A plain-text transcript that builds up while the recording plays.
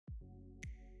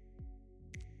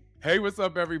Hey, what's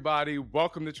up, everybody?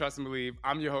 Welcome to Trust and Believe.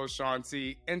 I'm your host, Sean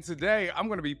T. And today I'm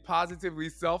going to be positively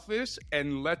selfish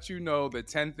and let you know the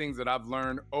 10 things that I've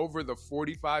learned over the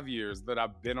 45 years that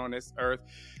I've been on this earth.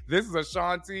 This is a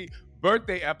Sean T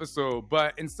birthday episode,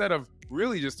 but instead of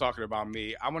really just talking about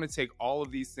me, I want to take all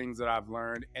of these things that I've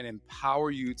learned and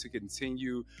empower you to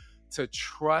continue to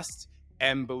trust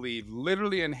and believe,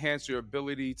 literally enhance your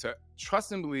ability to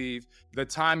trust and believe the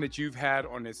time that you've had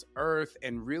on this earth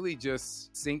and really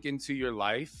just sink into your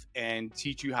life and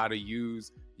teach you how to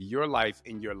use your life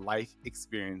and your life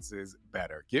experiences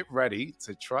better. Get ready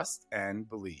to trust and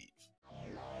believe.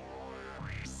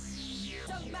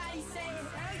 Somebody say hell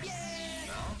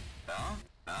yeah!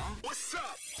 What's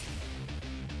up?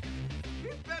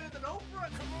 He's better than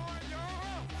Oprah. Come on, y'all.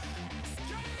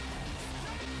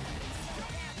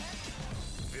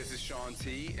 This is Sean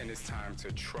T, and it's time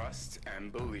to trust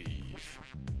and believe.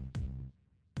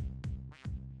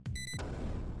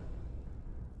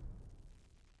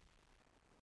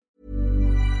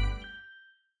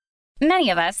 Many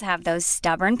of us have those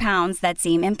stubborn pounds that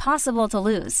seem impossible to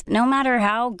lose, no matter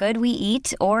how good we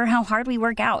eat or how hard we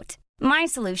work out. My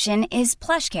solution is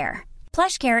PlushCare.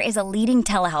 PlushCare is a leading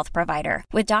telehealth provider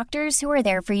with doctors who are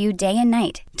there for you day and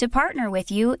night to partner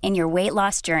with you in your weight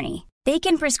loss journey. They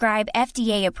can prescribe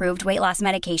FDA-approved weight loss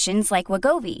medications like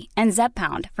Wegovy and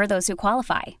Zepbound for those who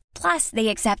qualify. Plus, they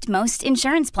accept most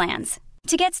insurance plans.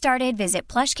 To get started, visit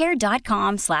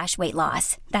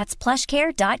plushcare.com/weightloss. That's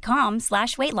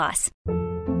plushcare.com/weightloss.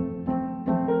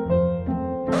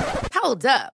 Hold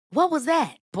up. What was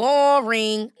that?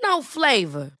 Boring. No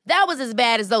flavor. That was as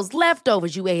bad as those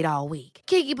leftovers you ate all week.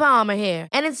 Keke Palmer here,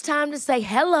 and it's time to say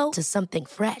hello to something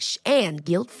fresh and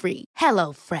guilt-free.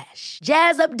 Hello Fresh.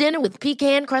 Jazz up dinner with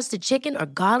pecan-crusted chicken or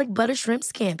garlic butter shrimp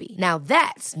scampi. Now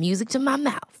that's music to my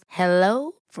mouth.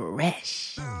 Hello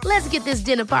Fresh. Let's get this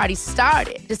dinner party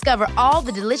started. Discover all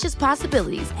the delicious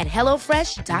possibilities at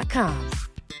hellofresh.com.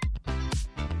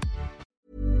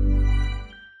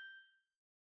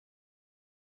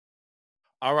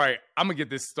 All right, I'm going to get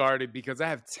this started because I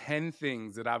have 10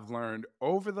 things that I've learned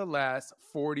over the last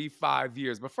 45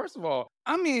 years. But first of all,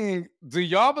 do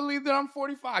y'all believe that I'm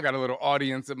 45? I got a little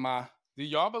audience in my... Do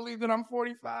y'all believe that I'm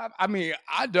 45? I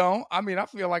don't. I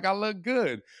feel like I look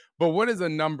good. But what is a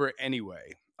number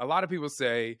anyway? A lot of people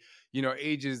say,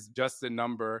 age is just a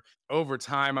number. Over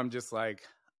time, I'm just like,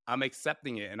 I'm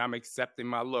accepting it and I'm accepting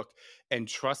my look and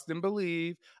trust and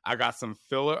believe. I got some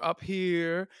filler up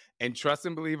here and trust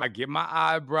and believe I get my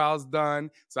eyebrows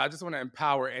done. So I just want to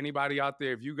empower anybody out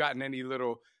there. If you gotten any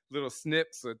little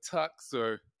snips or tucks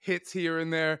or hits here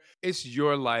and there, it's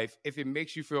your life. If it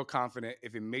makes you feel confident,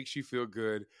 if it makes you feel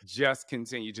good, just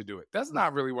continue to do it. That's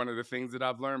not really one of the things that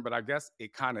I've learned, but I guess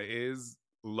it kind of is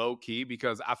low key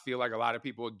because I feel like a lot of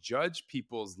people judge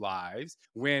people's lives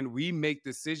when we make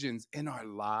decisions in our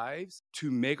lives to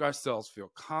make ourselves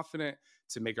feel confident,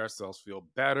 to make ourselves feel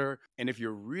better. And if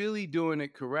you're really doing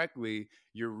it correctly,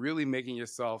 you're really making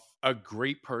yourself a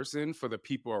great person for the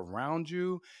people around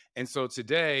you. And so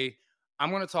today, I'm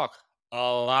going to talk a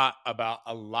lot about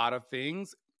a lot of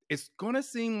things. It's going to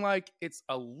seem like it's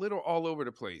a little all over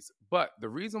the place, but the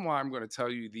reason why I'm going to tell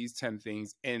you these 10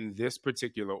 things in this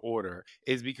particular order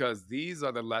is because these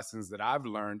are the lessons that I've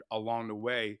learned along the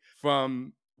way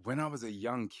from when I was a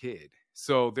young kid.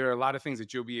 So there are a lot of things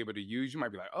that you'll be able to use. You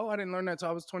might be like, oh, I didn't learn that until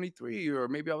I was 23, or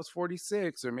maybe I was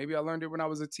 46, or maybe I learned it when I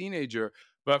was a teenager.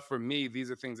 But for me,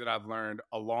 these are things that I've learned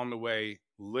along the way,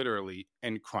 literally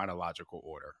in chronological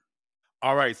order.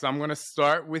 All right, so I'm going to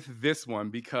start with this one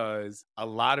because a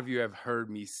lot of you have heard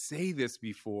me say this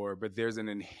before, but there's an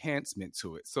enhancement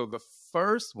to it. So the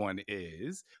first one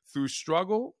is, through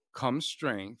struggle comes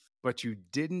strength, but you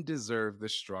didn't deserve the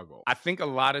struggle. I think a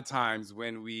lot of times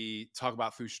when we talk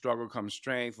about through struggle comes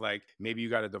strength, like maybe you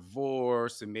got a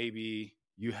divorce and maybe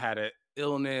you had an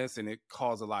illness and it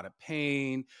caused a lot of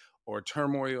pain or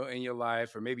turmoil in your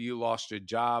life, or maybe you lost your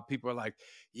job. People are like,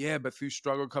 yeah, but through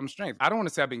struggle comes strength. I don't want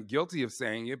to say I've been guilty of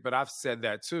saying it, but I've said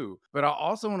that too. But I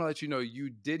also want to let you know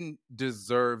you didn't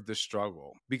deserve the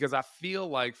struggle, because I feel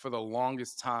like for the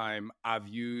longest time, I've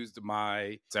used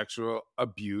my sexual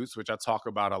abuse, which I talk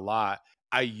about a lot.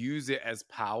 I use it as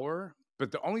power.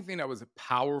 But the only thing that was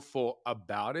powerful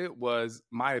about it was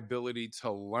my ability to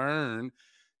learn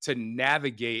to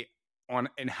navigate on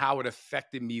and how it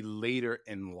affected me later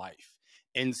in life.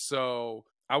 And so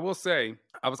I will say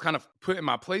I was kind of put in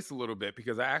my place a little bit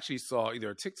because I actually saw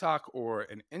either a TikTok or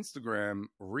an Instagram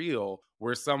reel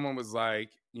where someone was like,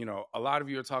 a lot of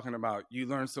you are talking about you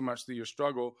learn so much through your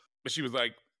struggle. But she was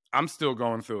like, I'm still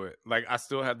going through it. Like, I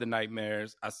still have the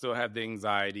nightmares. I still have the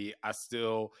anxiety. I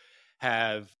still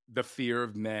have the fear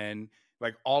of men.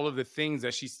 like all of the things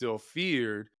that she still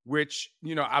feared, which,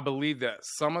 I believe that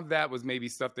some of that was maybe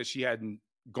stuff that she hadn't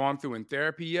gone through in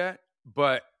therapy yet.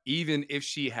 But even if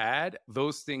she had,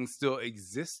 those things still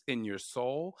exist in your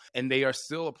soul and they are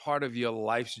still a part of your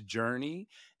life's journey,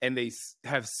 and they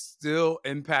have still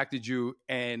impacted you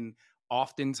in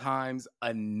oftentimes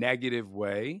a negative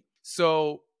way.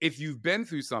 So if you've been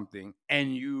through something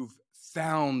and you've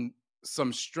found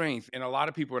some strength, and a lot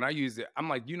of people, and I use it, I'm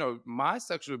like, my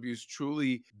sexual abuse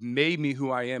truly made me who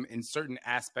I am in certain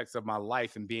aspects of my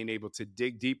life, and being able to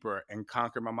dig deeper and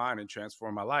conquer my mind and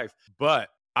transform my life. But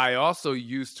I also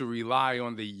used to rely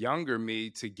on the younger me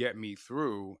to get me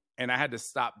through. And I had to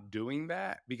stop doing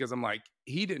that, because I'm like,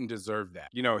 he didn't deserve that.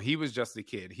 He was just a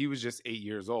kid. He was just 8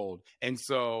 years old. And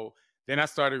so then I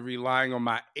started relying on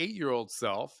my 8-year-old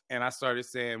self, and I started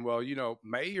saying, well,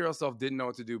 my 8-year-old self didn't know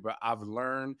what to do, but I've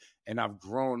learned and I've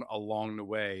grown along the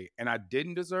way, and I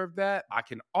didn't deserve that. I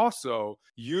can also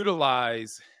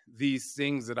utilize these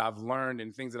things that I've learned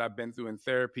and things that I've been through in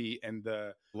therapy and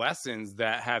the lessons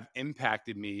that have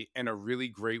impacted me in a really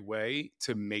great way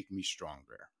to make me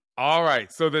stronger. All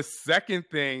right. So the second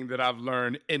thing that I've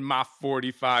learned in my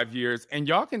 45 years, and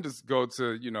y'all can just go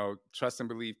to, Trust and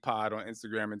Believe Pod on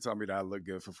Instagram and tell me that I look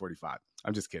good for 45.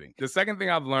 I'm just kidding. The second thing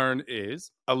I've learned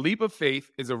is a leap of faith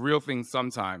is a real thing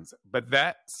sometimes, but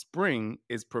that spring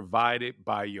is provided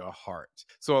by your heart.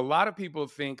 So a lot of people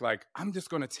think like, I'm just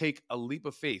going to take a leap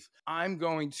of faith. I'm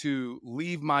going to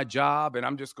leave my job and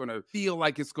I'm just going to feel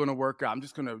like it's going to work out. I'm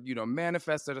just going to,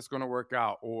 manifest that it's going to work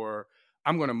out, or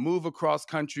I'm going to move across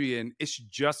country and it's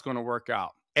just going to work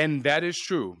out. And that is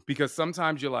true, because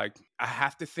sometimes you're like, I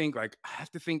have to think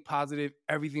positive.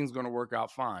 Everything's going to work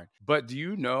out fine. But do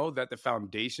you know that the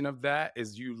foundation of that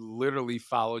is you literally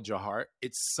followed your heart?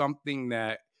 It's something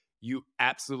that you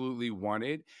absolutely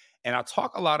wanted. And I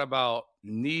talk a lot about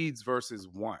needs versus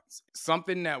wants.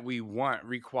 Something that we want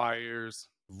requires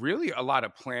really a lot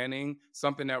of planning.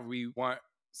 Something that we want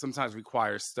sometimes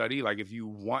requires study. Like if you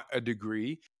want a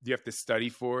degree, you have to study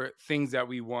for it. Things that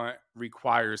we want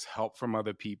requires help from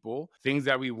other people. Things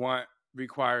that we want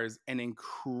requires an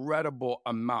incredible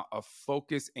amount of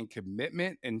focus and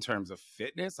commitment in terms of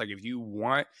fitness. Like if you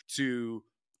want to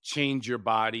change your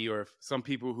body, or if some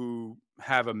people who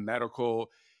have a medical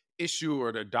issue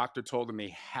or the doctor told them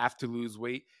they have to lose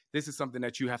weight, this is something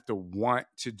that you have to want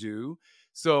to do.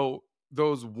 So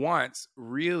those wants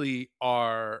really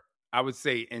are, I would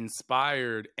say,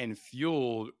 inspired and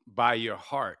fueled by your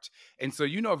heart. And so,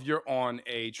 if you're on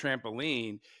a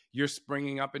trampoline, you're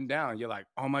springing up and down. You're like,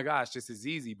 oh my gosh, this is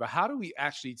easy. But how do we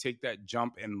actually take that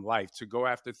jump in life to go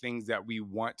after things that we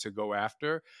want to go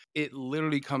after? It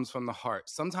literally comes from the heart.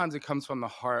 Sometimes it comes from the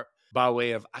heart by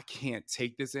way of, I can't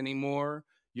take this anymore.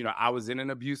 I was in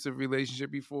an abusive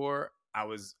relationship before. I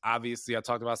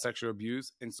talked about sexual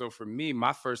abuse. And so for me,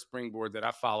 my first springboard that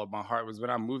I followed my heart was when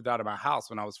I moved out of my house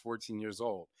when I was 14 years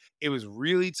old. It was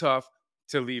really tough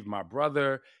to leave my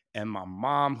brother and my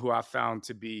mom, who I found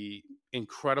to be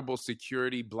incredible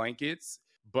security blankets.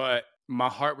 But my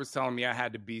heart was telling me I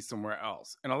had to be somewhere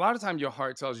else. And a lot of times your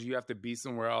heart tells you have to be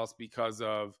somewhere else because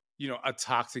of, a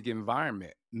toxic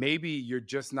environment. Maybe you're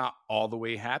just not all the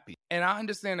way happy. And I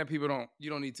understand that you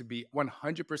don't need to be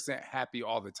 100% happy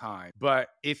all the time. But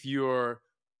if you're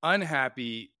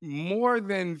unhappy more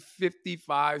than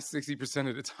 55, 60%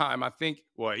 of the time, I think,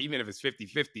 well, even if it's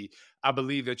 50-50, I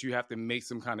believe that you have to make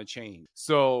some kind of change.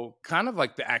 So kind of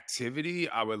like the activity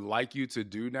I would like you to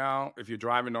do now, if you're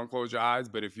driving, don't close your eyes.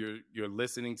 But if you're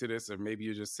listening to this, or maybe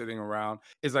you're just sitting around,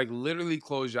 is like literally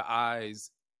close your eyes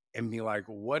and be like,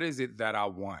 what is it that I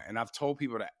want? And I've told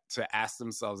people to ask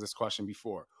themselves this question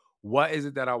before. What is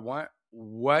it that I want?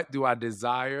 What do I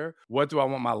desire? What do I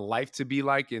want my life to be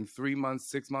like in 3 months,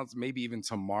 6 months, maybe even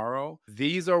tomorrow?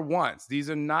 These are wants. These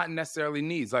are not necessarily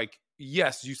needs. Like,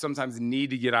 yes, you sometimes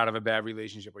need to get out of a bad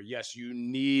relationship, or yes, you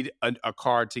need a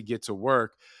car to get to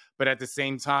work. But at the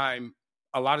same time,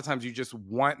 a lot of times you just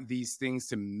want these things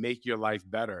to make your life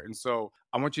better. And so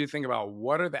I want you to think about,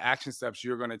 what are the action steps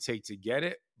you're going to take to get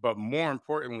it? But more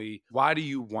importantly, why do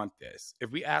you want this?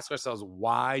 If we ask ourselves,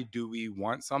 why do we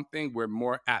want something? We're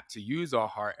more apt to use our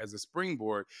heart as a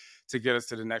springboard to get us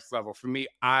to the next level. For me,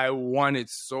 I want it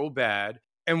so bad.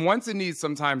 And wants and needs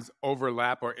sometimes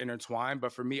overlap or intertwine.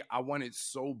 But for me, I wanted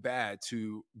so bad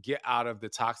to get out of the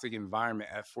toxic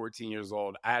environment at 14 years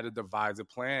old. I had to devise a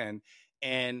plan.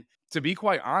 And to be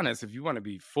quite honest, if you want to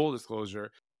be full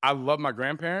disclosure, I love my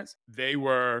grandparents. They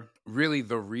were really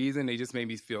the reason. They just made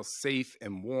me feel safe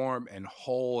and warm and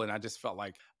whole. And I just felt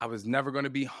like I was never going to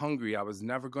be hungry. I was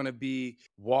never going to be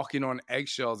walking on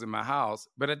eggshells in my house.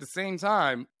 But at the same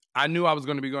time, I knew I was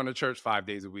going to be going to church 5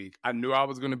 days a week. I knew I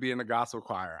was going to be in the gospel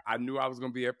choir. I knew I was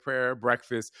going to be at prayer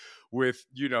breakfast with,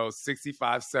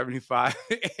 65, 75,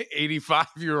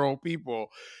 85-year-old people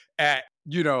at,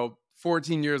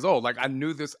 14 years old. Like I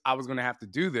knew this, I was going to have to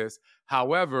do this.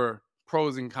 However,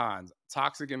 pros and cons,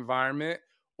 toxic environment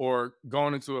or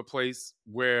going into a place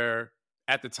where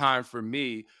at the time for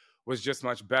me was just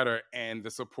much better and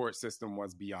the support system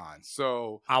was beyond.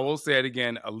 So I will say it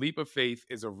again, a leap of faith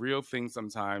is a real thing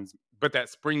sometimes, but that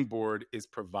springboard is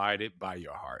provided by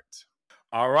your heart.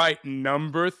 All right,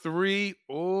 number 3.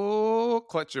 Oh,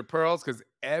 clutch your pearls, because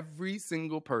every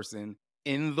single person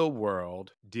in the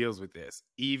world deals with this,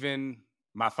 even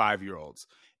my 5-year-olds.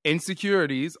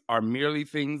 Insecurities are merely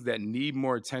things that need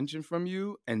more attention from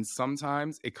you, and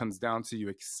sometimes it comes down to you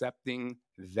accepting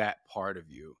that part of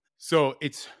you. So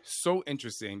it's so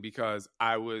interesting because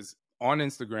I was on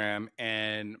Instagram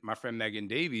and my friend Megan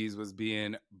Davies was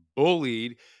being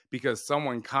bullied because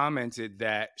someone commented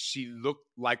that she looked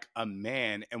like a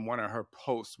man in one of her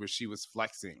posts where she was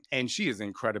flexing. And she is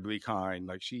incredibly kind.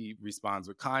 Like she responds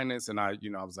with kindness. And I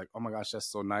was like, oh my gosh,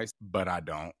 that's so nice. But I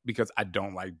don't, because I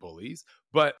don't like bullies.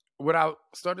 But what I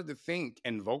started to think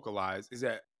and vocalize is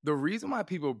that the reason why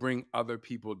people bring other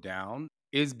people down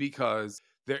is because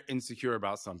they're insecure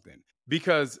about something.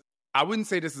 Because I wouldn't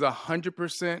say this is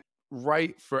 100%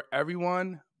 right for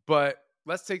everyone, but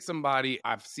let's take somebody.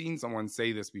 I've seen someone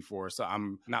say this before, so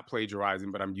I'm not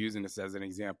plagiarizing, but I'm using this as an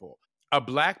example. A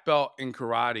black belt in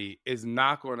karate is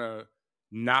not going to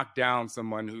knock down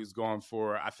someone who's going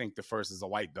for, I think the first is a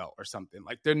white belt or something.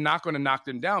 Like they're not going to knock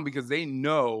them down because they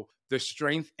know the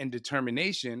strength and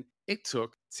determination it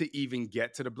took to even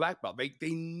get to the black belt.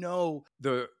 They know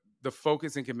the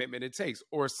focus and commitment it takes.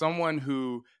 Or someone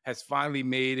who has finally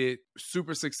made it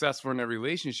super successful in a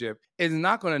relationship is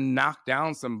not going to knock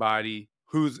down somebody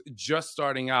who's just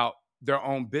starting out their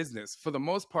own business. For the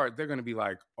most part, they're going to be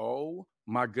like, oh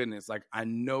my goodness, like I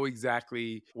know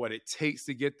exactly what it takes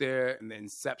to get there and the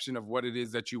inception of what it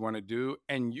is that you want to do.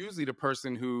 And usually the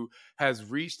person who has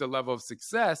reached a level of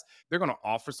success, they're going to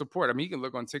offer support. I mean, you can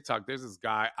look on TikTok. There's this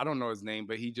guy, I don't know his name,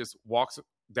 but he just walks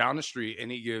down the street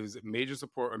and he gives major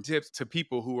support and tips to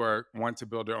people who want to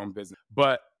build their own business.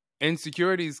 But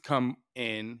insecurities come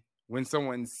in when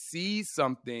someone sees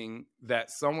something that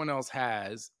someone else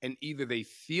has and either they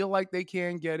feel like they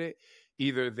can get it,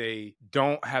 either they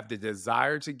don't have the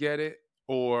desire to get it,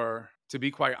 or to be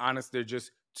quite honest, they're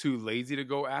just too lazy to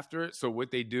go after it. So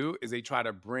what they do is they try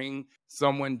to bring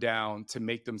someone down to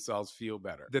make themselves feel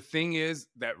better. The thing is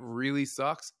that really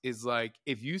sucks is like,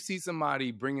 if you see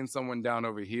somebody bringing someone down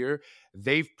over here,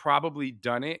 they've probably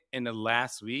done it in the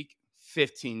last week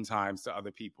 15 times to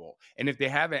other people. And if they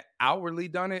haven't outwardly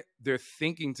done it, they're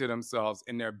thinking to themselves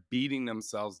and they're beating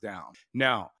themselves down.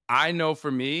 Now, I know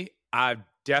for me, I've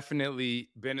definitely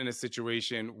been in a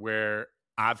situation where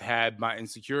I've had my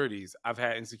insecurities. I've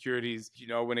had insecurities,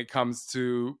 when it comes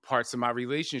to parts of my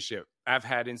relationship. I've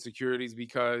had insecurities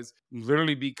because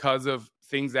of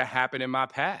things that happened in my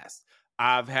past.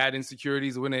 I've had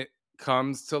insecurities when it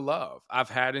comes to love. I've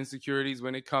had insecurities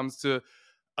when it comes to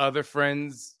other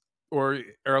friends or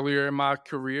earlier in my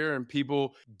career and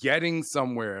people getting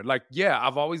somewhere. Like, yeah,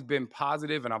 I've always been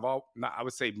positive and I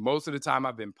would say most of the time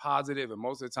I've been positive and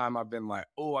most of the time I've been like,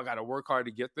 oh, I got to work hard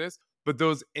to get this. But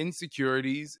those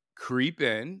insecurities creep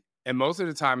in. And most of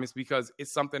the time it's because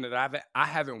it's something that I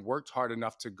haven't worked hard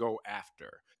enough to go after.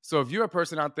 So if you're a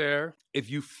person out there, if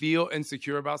you feel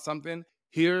insecure about something,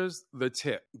 here's the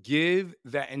tip. Give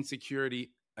that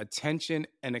insecurity attention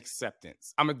and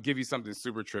acceptance. I'm going to give you something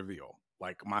super trivial,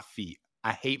 like my feet.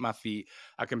 I hate my feet.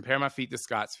 I compare my feet to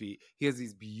Scott's feet. He has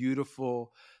these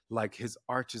beautiful, like his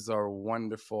arches are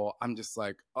wonderful. I'm just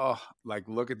like, oh, like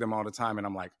look at them all the time. And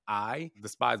I'm like, I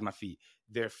despise my feet.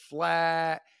 They're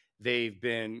flat. They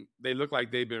look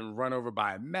like they've been run over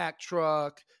by a Mack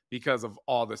truck because of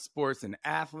all the sports and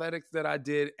athletics that I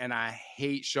did. And I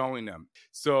hate showing them.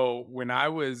 So when I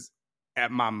was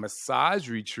at my massage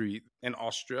retreat in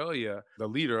Australia, the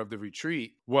leader of the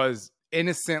retreat was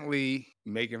innocently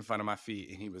making fun of my feet.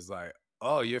 And he was like,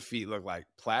 oh, your feet look like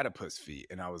platypus feet.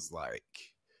 And I was like,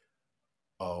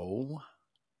 oh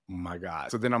my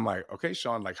God. So then I'm like, okay,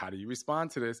 Sean, like, how do you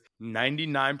respond to this?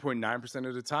 99.9%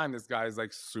 of the time, this guy is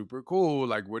like super cool.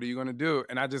 Like, what are you going to do?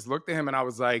 And I just looked at him and I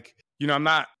was like, I'm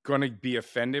not going to be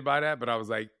offended by that, but I was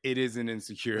like, it is an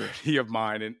insecurity of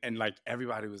mine. And like,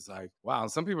 everybody was like, wow.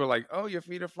 And some people are like, oh, your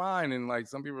feet are fine. And like,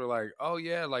 some people are like, oh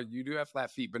yeah, like you do have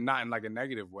flat feet, but not in like a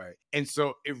negative way. And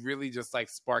so it really just like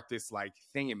sparked this like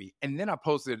thing in me. And then I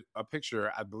posted a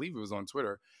picture, I believe it was on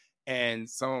Twitter. and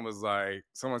someone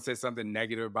said something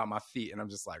negative about my feet. And I'm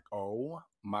just like, oh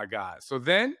my God. So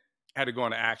then I had to go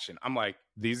into action. I'm like,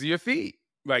 these are your feet.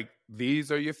 Like,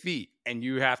 these are your feet. And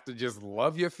you have to just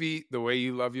love your feet the way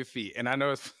you love your feet. And I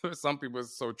know for some people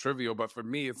it's so trivial, but for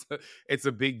me, it's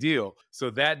a big deal. So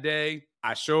that day,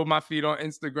 I showed my feet on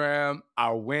Instagram.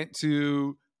 I went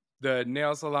to the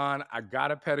nail salon. I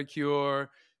got a pedicure.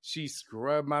 She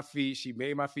scrubbed my feet. She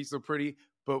made my feet so pretty.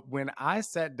 But when I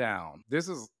sat down, this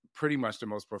is pretty much the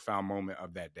most profound moment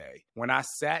of that day. When I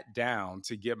sat down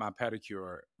to get my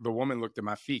pedicure, the woman looked at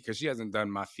my feet because she hasn't done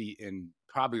my feet in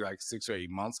probably like 6 or 8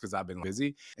 months because I've been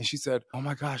busy. And she said, oh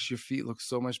my gosh, your feet look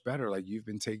so much better. Like, you've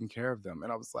been taking care of them.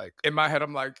 And I was like, in my head,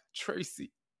 I'm like,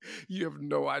 Tracy, you have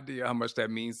no idea how much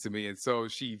that means to me. And so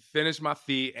she finished my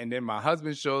feet, and then my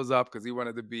husband shows up because he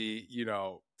wanted to be,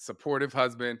 supportive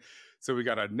husband. So we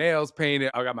got our nails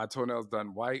painted. I got my toenails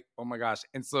done white. Oh my gosh.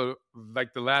 And so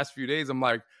like the last few days, I'm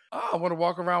like, I want to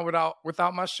walk around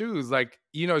without my shoes. Like,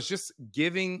 it's just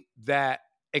giving that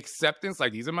acceptance,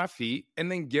 like, these are my feet,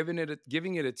 and then giving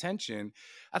it attention.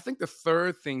 I think the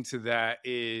third thing to that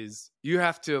is you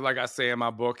have to, like I say in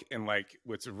my book and like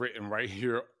what's written right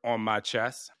here on my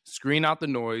chest, screen out the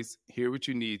noise, hear what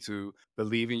you need to,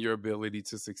 believe in your ability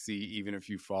to succeed even if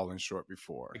you've fallen short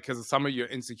before. Because some of your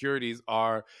insecurities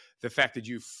are the fact that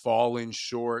you've fallen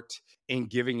short in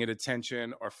giving it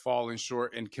attention or fallen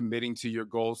short in committing to your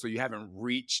goals. So you haven't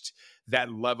reached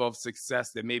that level of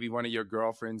success that maybe one of your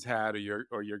girlfriends had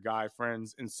or your guy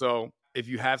friends. And so if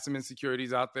you have some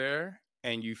insecurities out there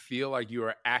and you feel like you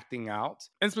are acting out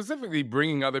and specifically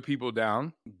bringing other people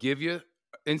down, give your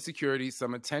insecurities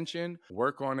some attention,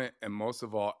 work on it, and most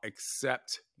of all,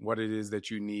 accept what it is that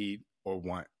you need or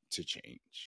want to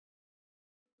change.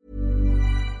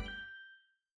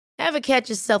 Ever catch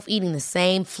yourself eating the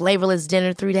same flavorless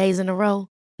dinner 3 days in a row?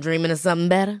 Dreaming of something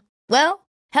better? Well,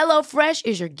 HelloFresh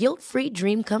is your guilt-free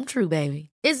dream come true, baby.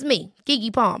 It's me,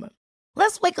 Keke Palmer.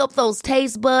 Let's wake up those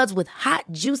taste buds with hot,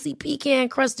 juicy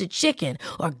pecan-crusted chicken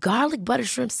or garlic butter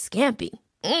shrimp scampi.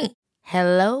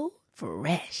 Hello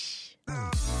Fresh.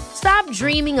 Stop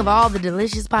dreaming of all the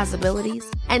delicious possibilities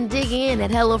and dig in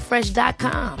at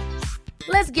HelloFresh.com.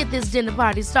 Let's get this dinner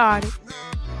party started.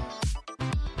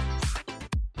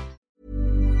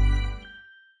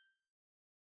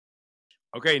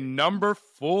 Okay, number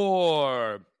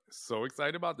 4. So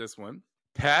excited about this one.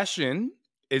 Passion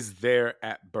is there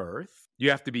at birth. You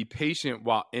have to be patient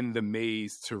while in the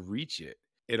maze to reach it.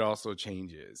 It also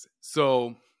changes.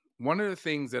 So one of the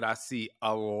things that I see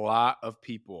a lot of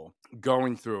people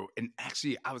going through, and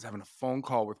actually I was having a phone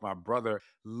call with my brother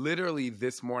literally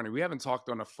this morning. We haven't talked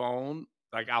on the phone,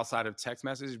 like outside of text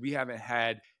messages. We haven't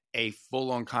had a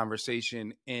full-on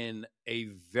conversation in a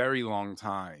very long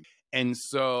time. And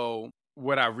so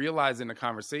what I realized in the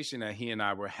conversation that he and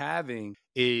I were having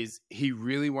is he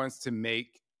really wants to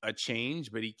make a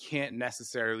change, but he can't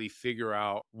necessarily figure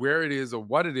out where it is or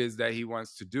what it is that he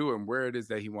wants to do and where it is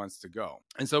that he wants to go.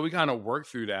 And so we kind of worked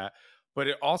through that. But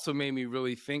it also made me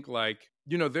really think like,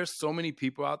 there's so many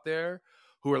people out there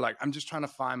who are like, I'm just trying to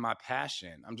find my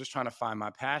passion. I'm just trying to find my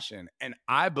passion. And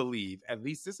I believe, at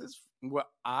least this is what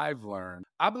I've learned,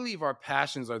 I believe our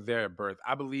passions are there at birth.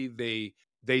 I believe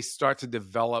they start to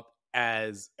develop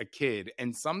as a kid.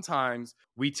 And sometimes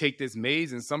we take this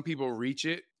maze and some people reach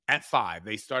it at 5.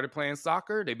 They started playing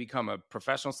soccer. They become a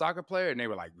professional soccer player and they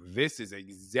were like, this is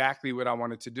exactly what I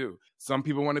wanted to do. Some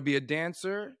people want to be a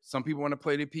dancer. Some people want to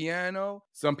play the piano.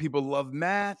 Some people love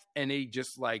math and they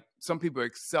just like, some people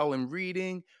excel in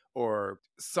reading or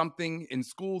something in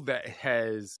school that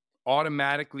has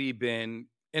automatically been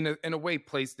in a way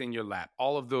placed in your lap.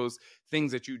 All of those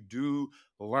things that you do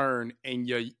learn in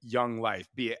your young life,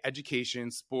 be it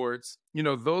education, sports,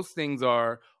 those things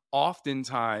are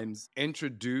oftentimes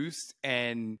introduced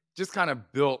and just kind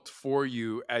of built for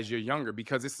you as you're younger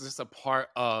because it's just a part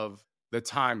of the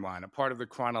timeline, a part of the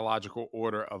chronological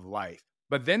order of life.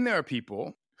 But then there are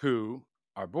people who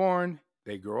are born,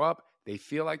 they grow up, they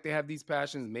feel like they have these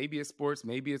passions. Maybe it's sports,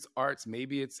 maybe it's arts,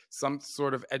 maybe it's some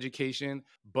sort of education,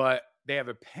 but they have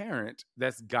a parent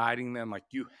that's guiding them like,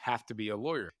 you have to be a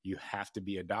lawyer, you have to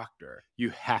be a doctor, you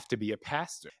have to be a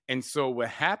pastor. And so what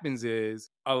happens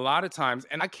is a lot of times,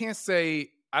 and I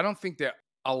don't think that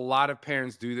a lot of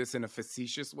parents do this in a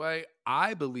facetious way.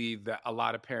 I believe that a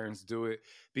lot of parents do it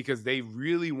because they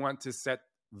really want to set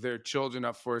their children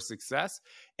up for success.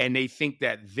 And they think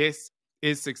that this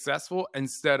is successful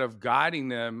instead of guiding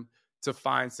them to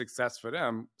find success for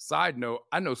them. Side note,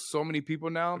 I know so many people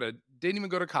now that didn't even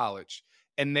go to college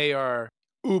and they are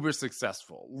uber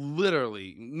successful,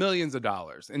 literally millions of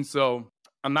dollars. And so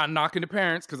I'm not knocking the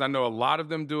parents because I know a lot of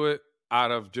them do it out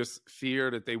of just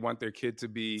fear that they want their kid to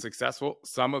be successful.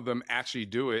 Some of them actually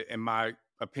do it, in my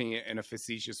opinion, in a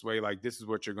facetious way, like, this is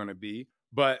what you're going to be.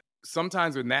 But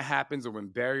sometimes when that happens, or when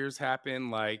barriers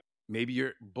happen, like maybe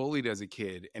you're bullied as a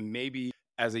kid, and maybe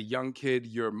as a young kid,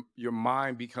 your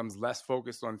mind becomes less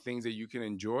focused on things that you can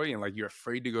enjoy, and like you're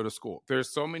afraid to go to school. There's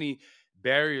so many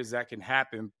barriers that can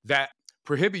happen that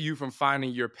prohibit you from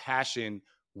finding your passion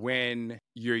when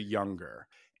you're younger.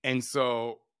 And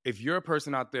so if you're a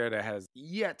person out there that has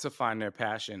yet to find their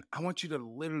passion, I want you to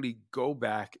literally go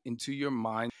back into your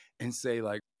mind and say,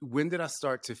 like, when did I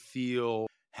start to feel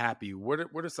happy? What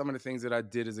are some of the things that I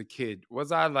did as a kid?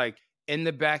 Was I like in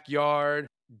the backyard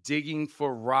digging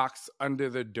for rocks under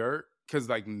the dirt? Because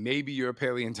like maybe you're a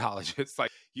paleontologist.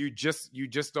 Like you just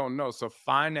don't know. So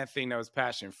find that thing that was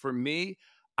passion. For me,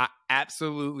 I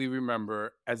absolutely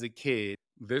remember as a kid,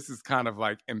 this is kind of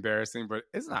like embarrassing, but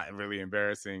it's not really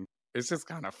embarrassing. It's just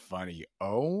kind of funny.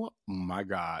 Oh my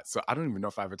God. So I don't even know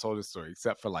if I ever told this story,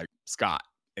 except for like Scott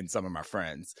and some of my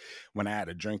friends when I had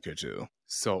a drink or two.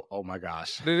 So, oh my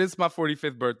gosh. It is my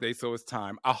 45th birthday, so it's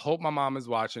time. I hope my mom is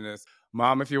watching this.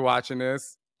 Mom, if you're watching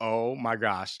this, oh my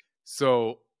gosh.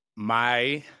 So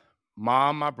my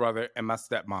mom, my brother, and my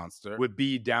stepmonster would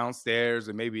be downstairs,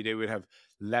 and maybe they would have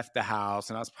left the house,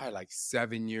 and I was probably like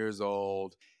 7 years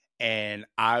old, and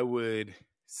I would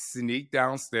sneak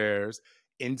downstairs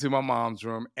into my mom's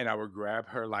room, and I would grab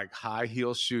her like high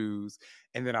heel shoes,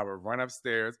 and then I would run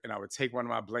upstairs, and I would take one of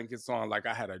my blankets on like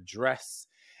I had a dress,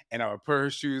 and I would put her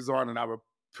shoes on, and I would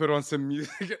put on some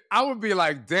music. I would be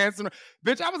like dancing.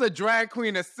 Bitch, I was a drag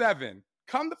queen at 7.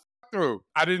 Come the fuck through.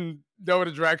 I didn't know what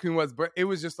a drag queen was, but it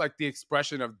was just like the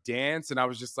expression of dance. And I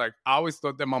was just like, I always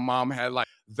thought that my mom had like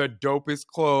the dopest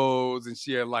clothes, and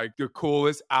she had like the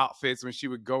coolest outfits when she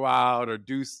would go out or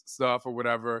do stuff or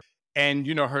whatever. And,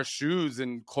 you know, her shoes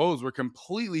and clothes were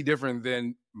completely different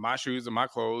than my shoes and my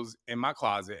clothes in my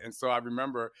closet. And so I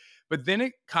remember, but then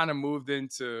it kind of moved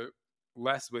into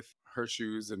less with her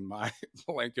shoes and my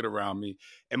blanket around me,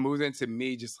 and moved into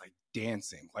me just like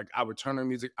dancing. Like I would turn on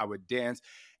music, I would dance.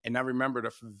 And I remember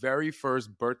the very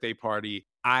first birthday party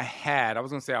I had, I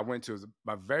was going to say I went to, it was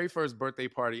my very first birthday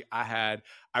party I had.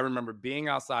 I remember being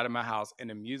outside of my house, and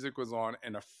the music was on,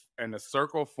 and a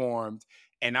circle formed,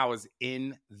 and I was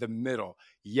in the middle.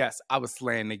 Yes, I was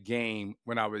slaying the game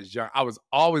when I was young. I was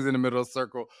always in the middle of the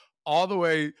circle, all the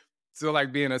way to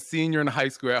like being a senior in high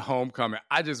school at homecoming.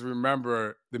 I just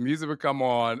remember the music would come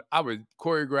on, I would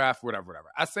choreograph, whatever.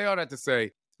 I say all that to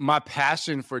say, my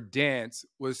passion for dance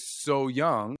was so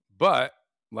young, but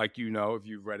like, you know, if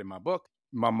you've read in my book,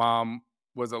 my mom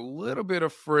was a little bit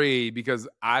afraid because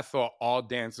I thought all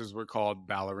dancers were called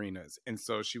ballerinas. And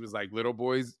so she was like, little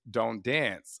boys don't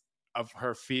dance, of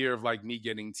her fear of like me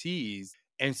getting teased.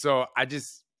 And so I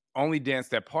just only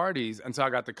danced at parties until I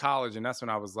got to college. And that's when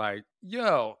I was like,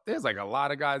 yo, there's like a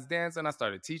lot of guys dancing. I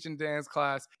started teaching dance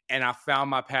class, and I found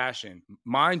my passion.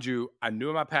 Mind you, I knew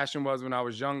what my passion was when I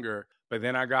was younger, but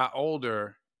then I got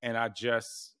older and I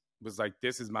just was like,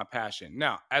 this is my passion.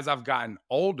 Now, as I've gotten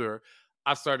older,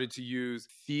 I started to use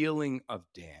feeling of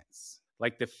dance.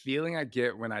 Like the feeling I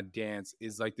get when I dance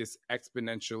is like this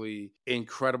exponentially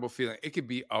incredible feeling. It could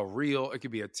be a reel, it could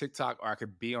be a TikTok, or I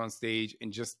could be on stage,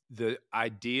 and just the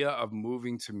idea of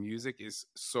moving to music is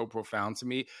so profound to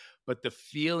me. But the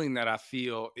feeling that I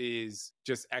feel is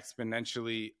just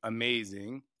exponentially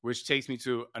amazing, which takes me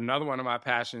to another one of my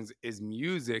passions is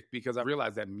music, because I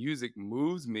realize that music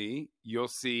moves me. You'll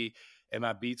see in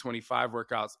my B25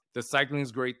 workouts, the cycling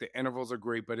is great, the intervals are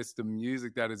great, but it's the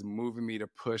music that is moving me to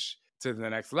push to the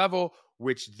next level,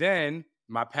 which then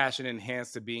my passion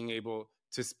enhanced to being able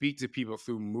to speak to people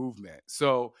through movement.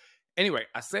 So anyway,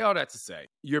 I say all that to say,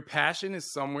 your passion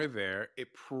is somewhere there.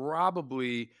 It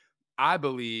probably, I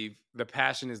believe the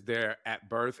passion is there at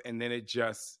birth, and then it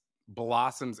just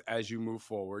blossoms as you move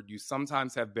forward. You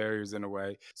sometimes have barriers in a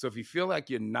way. So if you feel like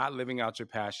you're not living out your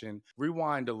passion,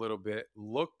 rewind a little bit,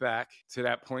 look back to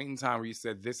that point in time where you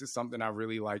said, this is something I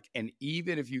really like. And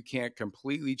even if you can't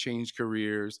completely change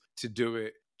careers to do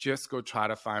it, just go try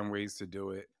to find ways to do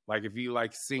it. Like if you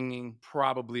like singing,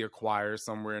 probably a choir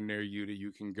somewhere near you that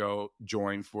you can go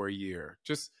join for a year.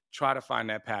 Just try to find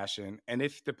that passion. And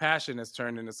if the passion has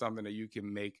turned into something that you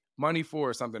can make money for,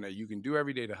 or something that you can do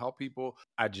every day to help people,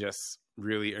 I just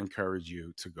really encourage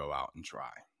you to go out and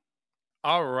try.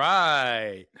 All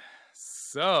right.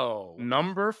 So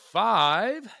number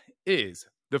 5 is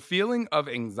the feeling of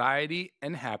anxiety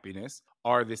and happiness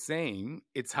are the same.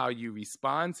 It's how you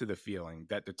respond to the feeling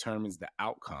that determines the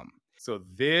outcome. So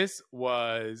this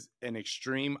was an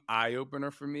extreme eye-opener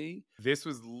for me. This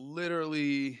was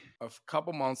literally a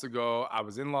couple months ago. I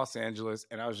was in Los Angeles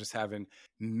and I was just having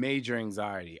major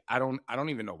anxiety. I don't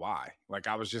even know why. Like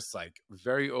I was just like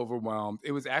very overwhelmed.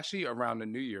 It was actually around the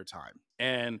New Year time.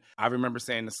 And I remember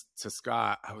saying this to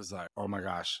Scott, I was like, oh my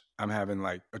gosh, I'm having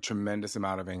like a tremendous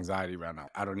amount of anxiety right now.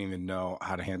 I don't even know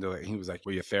how to handle it. And he was like,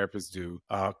 well, your therapist do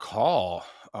a call,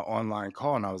 an online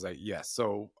call. And I was like, yes.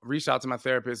 So I reached out to my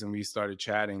therapist and we started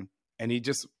chatting. And he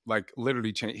just like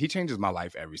literally changed. He changes my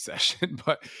life every session,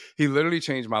 but he literally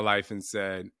changed my life and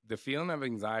said, the feeling of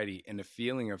anxiety and the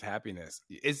feeling of happiness,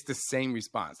 it's the same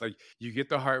response. Like you get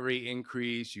the heart rate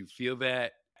increase, you feel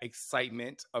that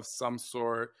excitement of some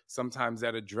sort, sometimes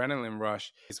that adrenaline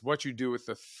rush. It's what you do with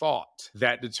the thought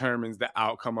that determines the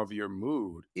outcome of your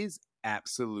mood is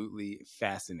absolutely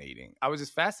fascinating. I was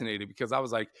just fascinated because I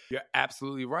was like, you're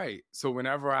absolutely right. So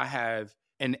whenever I have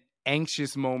an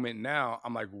anxious moment now,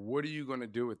 I'm like, what are you going to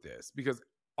do with this? Because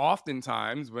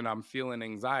oftentimes when I'm feeling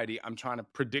anxiety, I'm trying to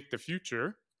predict the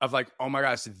future of like, oh my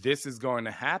gosh, this is going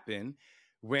to happen,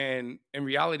 when in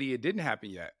reality, it didn't happen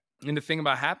yet. And the thing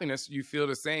about happiness, you feel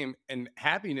the same. And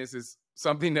happiness is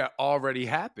something that already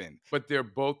happened, but they're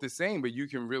both the same, but you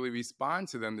can really respond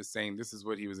to them the same. This is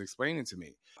what he was explaining to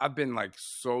me. I've been like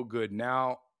so good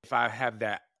now. If I have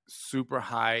that super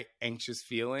high anxious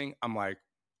feeling, I'm like,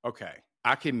 okay,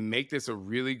 I can make this a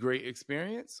really great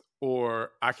experience,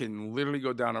 or I can literally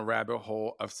go down a rabbit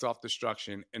hole of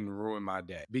self-destruction and ruin my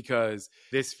day, because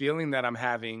this feeling that I'm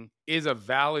having is a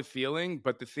valid feeling,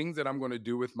 but the things that I'm going to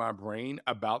do with my brain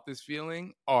about this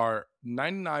feeling are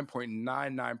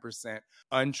 99.99%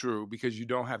 untrue, because you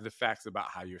don't have the facts about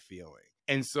how you're feeling.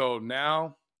 And so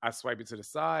now I swipe it to the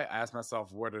side. I ask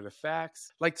myself, what are the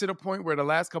facts? Like to the point where the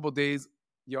last couple of days,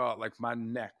 y'all, like my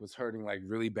neck was hurting like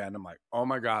really bad. I'm like, oh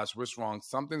my gosh, what's wrong?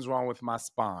 Something's wrong with my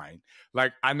spine.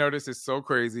 Like I know this is so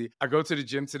crazy. I go to the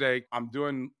gym today. I'm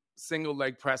doing single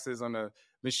leg presses on the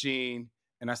machine.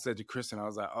 And I said to Kristen, I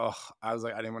was like, I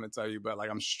didn't want to tell you, but like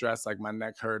I'm stressed, like my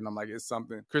neck hurt. And I'm like, it's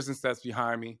something. Kristen steps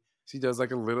behind me. She does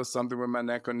like a little something with my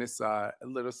neck on this side, a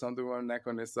little something with my neck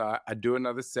on this side. I do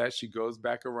another set. She goes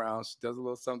back around. She does a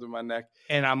little something with my neck.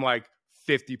 And I'm like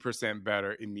 50%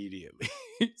 better immediately.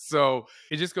 So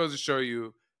it just goes to show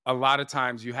you, a lot of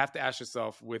times you have to ask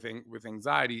yourself with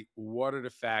anxiety, what are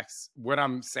the facts? What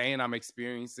I'm saying I'm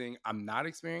experiencing, I'm not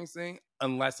experiencing,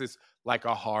 unless it's like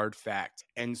a hard fact.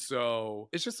 And so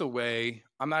it's just a way.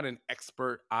 I'm not an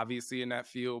expert, obviously, in that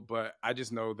field, but I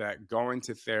just know that going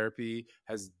to therapy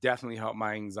has definitely helped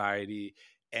my anxiety.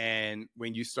 And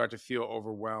when you start to feel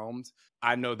overwhelmed,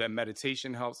 I know that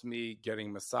meditation helps me,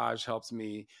 getting massage helps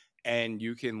me, and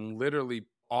you can literally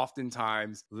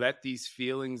oftentimes let these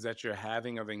feelings that you're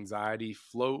having of anxiety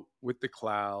float with the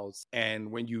clouds. And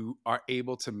when you are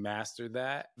able to master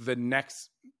that, the next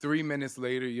 3 minutes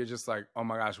later, you're just like, oh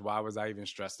my gosh, why was I even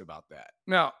stressed about that?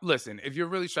 Now, listen, if you're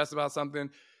really stressed about something,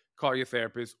 call your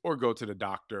therapist or go to the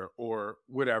doctor or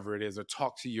whatever it is, or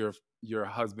talk to your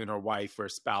husband or wife or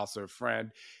spouse or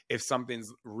friend if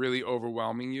something's really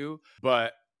overwhelming you.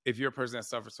 But if you're a person that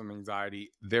suffers from anxiety,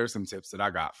 there's some tips that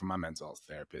I got from my mental health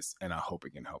therapist, and I hope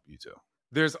it can help you too.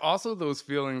 There's also those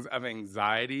feelings of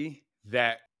anxiety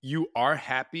that you are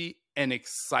happy and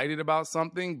excited about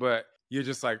something, but you're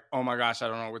just like, oh my gosh, I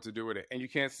don't know what to do with it. And you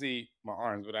can't see my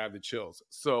arms, but I have the chills.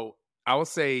 So I will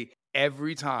say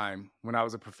every time when I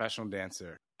was a professional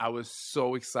dancer, I was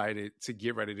so excited to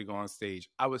get ready to go on stage.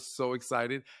 I was so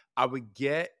excited. I would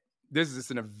get, this is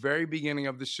just in the very beginning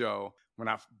of the show,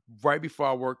 right before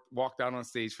I walked out on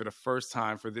stage for the first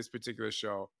time for this particular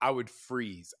show, I would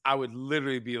freeze. I would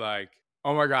literally be like,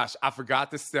 oh my gosh, I forgot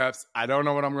the steps. I don't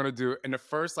know what I'm going to do. And the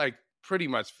first like pretty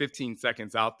much 15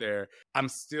 seconds out there, I'm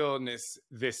still in this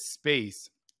space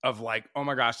of like, oh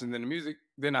my gosh. And then the music,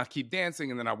 then I keep dancing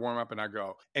and then I warm up and I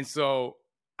go. And so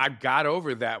I got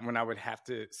over that when I would have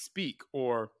to speak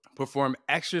or perform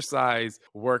exercise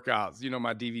workouts. You know,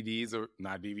 my DVDs are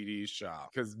not DVDs, child.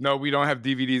 Because no, we don't have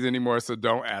DVDs anymore, so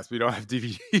don't ask. We don't have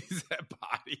DVDs at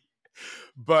Body.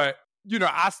 But, you know,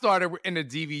 I started in the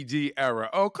DVD era.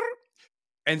 Okay.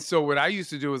 And so what I used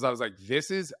to do is I was like,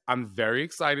 I'm very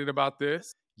excited about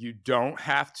this. You don't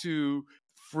have to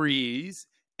freeze.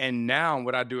 And now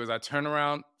what I do is I turn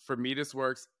around. For me, this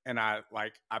works. And I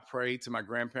pray to my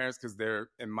grandparents because they're,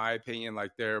 in my opinion,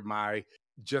 like they're my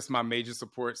major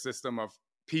support system of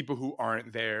people who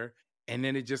aren't there. And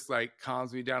then it just like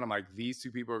calms me down. I'm like, these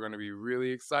two people are going to be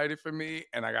really excited for me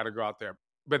and I got to go out there.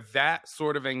 But that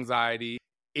sort of anxiety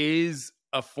is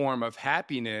a form of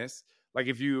happiness. Like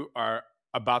if you are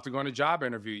about to go on a job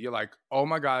interview, you're like, oh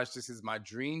my gosh, this is my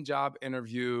dream job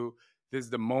interview. This is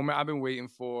the moment I've been waiting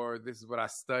for. This is what I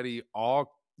study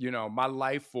all, my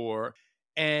life for.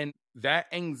 And that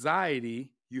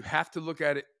anxiety, you have to look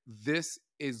at it. This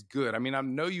is good. I mean, I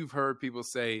know you've heard people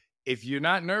say, if you're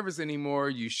not nervous anymore,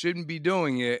 you shouldn't be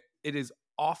doing it. It is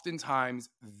oftentimes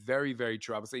very, very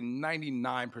true. I would say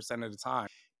 99% of the time,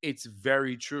 it's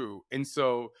very true. And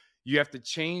so you have to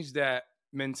change that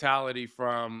mentality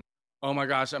from, oh my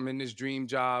gosh, I'm in this dream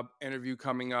job interview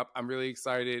coming up. I'm really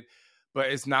excited,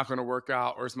 but it's not going to work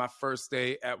out. Or it's my first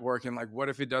day at work. And like, what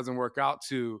if it doesn't work out?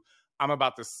 To, I'm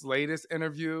about to slay this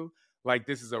interview. Like,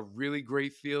 this is a really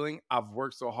great feeling. I've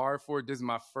worked so hard for it. This is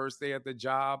my first day at the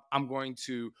job. I'm going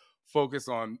to focus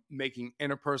on making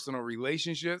interpersonal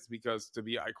relationships, because to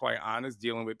be quite honest,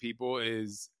 dealing with people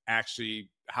is actually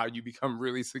how you become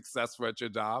really successful at your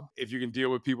job, if you can deal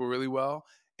with people really well.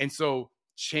 And so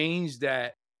change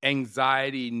that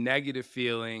anxiety, negative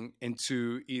feeling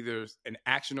into either an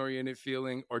action-oriented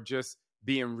feeling or just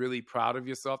being really proud of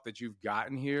yourself that you've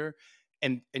gotten here,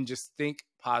 and just think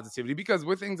positivity. Because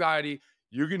with anxiety,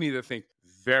 you can either think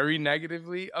very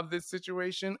negatively of this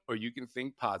situation or you can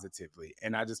think positively.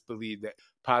 And I just believe that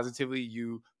positively,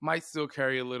 you might still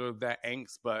carry a little of that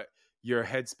angst, but your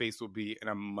headspace will be in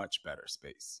a much better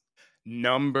space.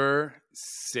 Number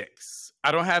 6.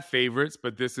 I don't have favorites,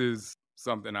 but this is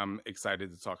something I'm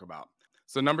excited to talk about.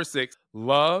 So number 6,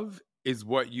 love is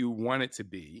what you want it to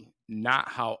be, not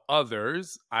how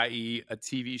others, i.e. a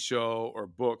TV show or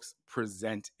books,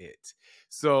 present it.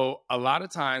 So a lot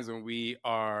of times when we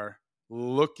are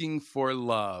looking for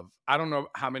love, I don't know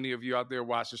how many of you out there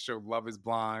watch the show Love is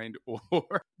Blind or,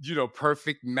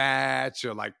 Perfect Match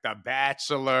or like The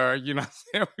Bachelor,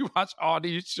 we watch all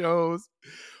these shows.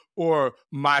 Or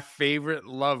my favorite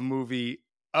love movie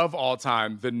of all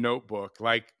time, The Notebook.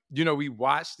 Like, we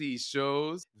watch these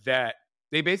shows that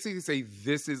they basically say,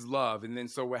 this is love. And then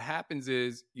so what happens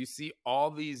is you see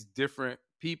all these different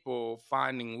people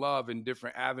finding love in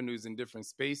different avenues in different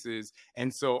spaces.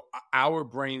 And so our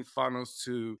brain funnels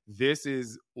to, this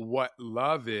is what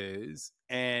love is.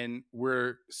 And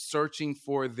we're searching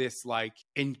for this like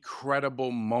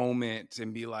incredible moment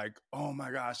and be like, oh my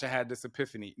gosh, I had this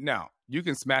epiphany. Now, you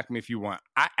can smack me if you want.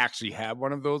 I actually have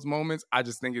one of those moments. I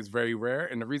just think it's very rare.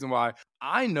 And the reason why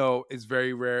I know it's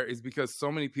very rare is because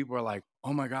so many people are like,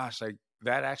 oh my gosh, like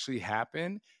that actually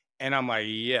happened. And I'm like,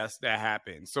 yes, that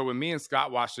happened. So when me and Scott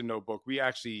watched The Notebook, we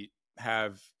actually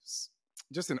have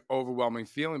just an overwhelming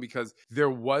feeling because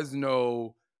there was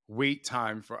no wait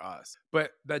time for us.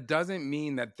 But that doesn't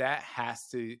mean that has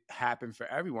to happen for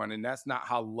everyone. And that's not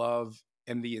how love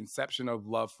and the inception of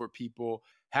love for people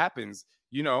happens.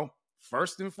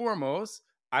 First and foremost,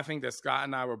 I think that Scott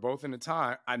and I were both in a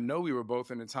time, I know we were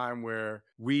both in a time where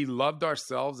we loved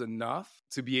ourselves enough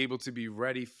to be able to be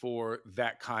ready for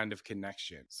that kind of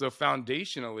connection. So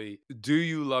foundationally, do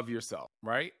you love yourself,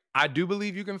 right? I do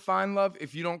believe you can find love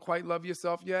if you don't quite love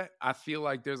yourself yet. I feel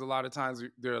like there's a lot of times,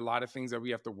 there are a lot of things that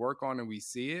we have to work on and we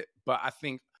see it. But I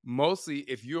think mostly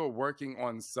if you're working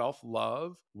on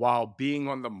self-love while being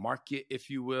on the market, if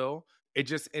you will, it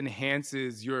just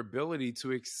enhances your ability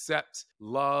to accept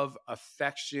love,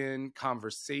 affection,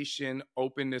 conversation,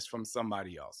 openness from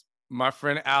somebody else. My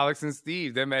friend Alex and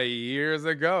Steve, they met years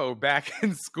ago back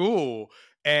in school,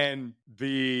 and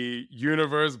the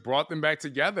universe brought them back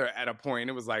together at a point.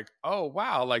 It was like, oh,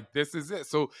 wow, like this is it.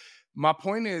 So my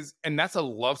point is, and that's a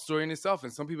love story in itself.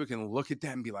 And some people can look at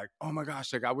that and be like, oh my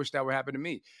gosh, like I wish that would happen to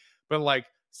me. But like,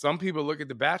 some people look at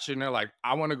The Bachelor and they're like,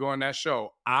 I want to go on that show.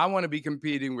 I want to be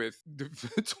competing with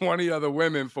 20 other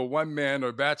women for one man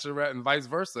or bachelorette and vice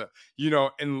versa.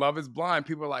 In Love is Blind,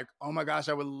 people are like, oh my gosh,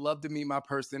 I would love to meet my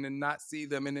person and not see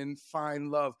them and then find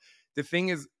love. The thing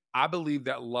is, I believe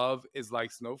that love is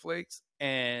like snowflakes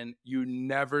and you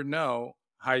never know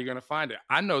how you're going to find it.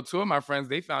 I know 2 of my friends,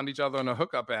 they found each other on a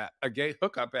hookup app, a gay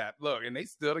hookup app. Look, and they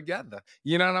still together.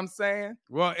 You know what I'm saying?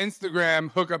 Well,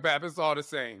 Instagram hookup app, it's all the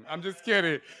same. I'm just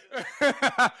kidding.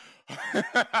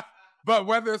 But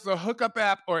whether it's a hookup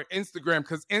app or Instagram,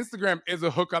 because Instagram is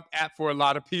a hookup app for a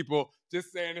lot of people,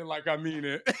 just saying it like I mean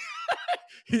it.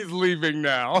 He's leaving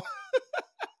now.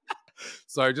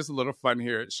 Sorry, just a little fun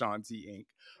here at Sean T. Inc.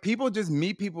 People just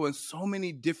meet people in so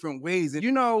many different ways.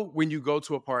 And when you go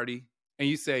to a party, and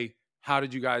you say, how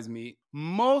did you guys meet?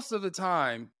 Most of the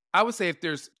time, I would say if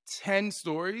there's 10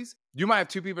 stories, you might have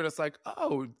 2 people that's like,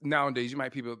 oh, nowadays you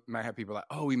might have people like,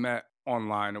 oh, we met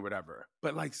online or whatever.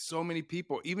 But like so many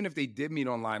people, even if they did meet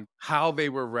online, how they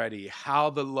were ready,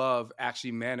 how the love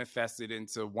actually manifested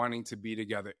into wanting to be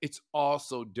together, it's all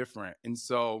so different. And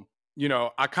so,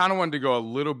 I kind of wanted to go a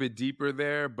little bit deeper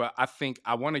there, but I think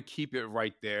I want to keep it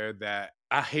right there that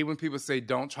I hate when people say,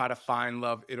 don't try to find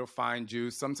love, it'll find you.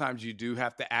 Sometimes you do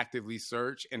have to actively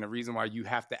search. And the reason why you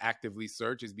have to actively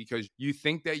search is because you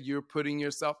think that you're putting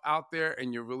yourself out there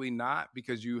and you're really not,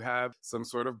 because you have some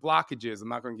sort of blockages. I'm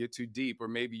not going to get too deep. Or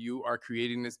maybe you are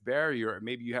creating this barrier, or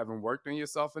maybe you haven't worked on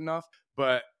yourself enough.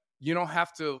 But you don't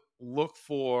have to look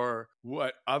for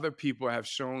what other people have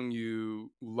shown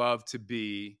you love to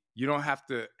be. You don't have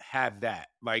to have that.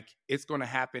 Like, it's going to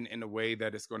happen in a way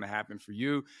that it's going to happen for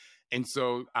you. And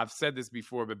so I've said this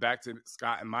before, but back to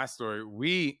Scott and my story,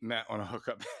 we met on a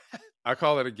hookup. I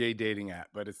call it a gay dating app,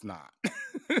 but it's not.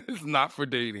 It's not for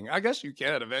dating. I guess you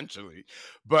can eventually.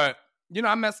 But,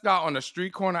 I met Scott on a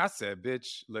street corner. I said,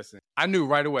 bitch, listen, I knew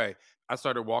right away. I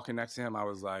started walking next to him. I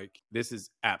was like, this is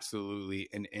absolutely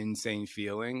an insane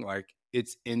feeling. Like,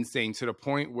 it's insane to the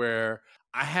point where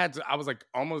I was like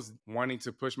almost wanting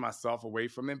to push myself away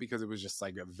from it, because it was just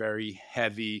like a very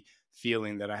heavy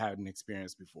feeling that I hadn't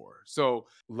experienced before. So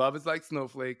love is like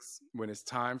snowflakes. When it's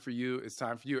time for you, it's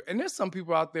time for you. And there's some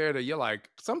people out there that you're like,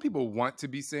 some people want to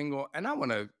be single, and I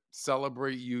want to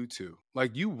celebrate you too.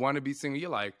 Like, you want to be single. You're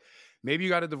like, maybe you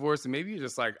got a divorce, and maybe you're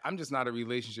just like, I'm just not a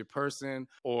relationship person,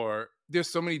 or there's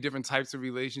so many different types of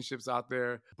relationships out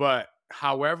there. But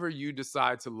however you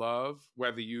decide to love,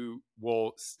 whether you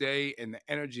will stay in the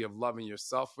energy of loving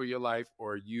yourself for your life,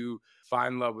 or you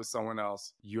find love with someone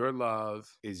else, your love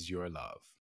is your love.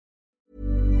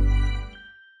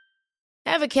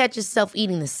 Ever catch yourself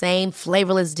eating the same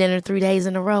flavorless dinner 3 days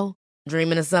in a row?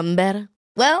 Dreaming of something better?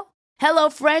 Well,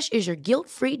 HelloFresh is your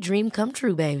guilt-free dream come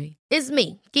true, baby. It's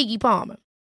me, Keke Palmer.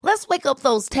 Let's wake up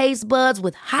those taste buds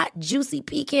with hot, juicy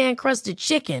pecan-crusted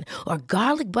chicken or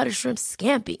garlic butter shrimp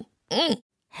scampi.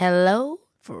 Hello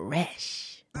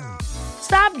Fresh.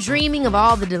 Stop dreaming of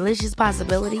all the delicious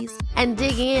possibilities and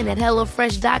dig in at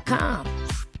HelloFresh.com.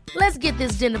 Let's get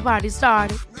this dinner party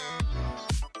started.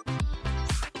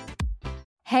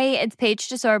 Hey, it's Paige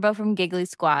DeSorbo from Giggly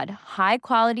Squad. High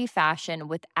quality fashion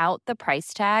without the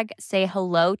price tag. Say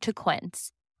hello to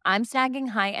Quince. I'm snagging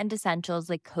high-end essentials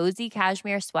like cozy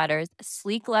cashmere sweaters,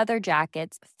 sleek leather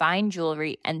jackets, fine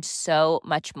jewelry, and so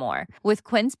much more. With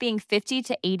Quince being 50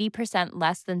 to 80%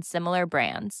 less than similar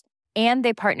brands. And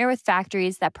they partner with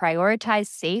factories that prioritize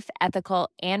safe,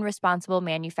 ethical, and responsible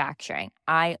manufacturing.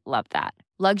 I love that.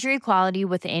 Luxury quality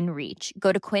within reach.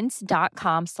 Go to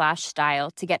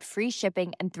quince.com/style to get free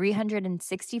shipping and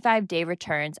 365-day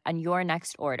returns on your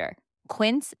next order.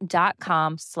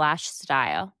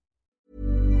 Quince.com/style.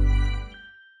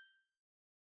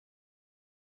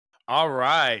 All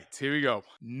right, here we go.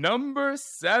 Number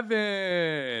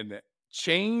 7.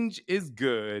 Change is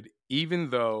good,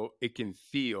 even though it can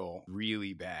feel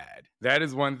really bad. That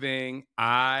is one thing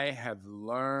I have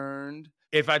learned.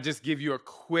 If I just give you a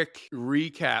quick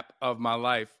recap of my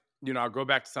life, I'll go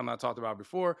back to something I talked about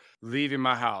before. Leaving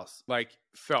my house,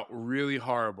 felt really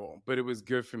horrible, but it was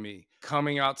good for me.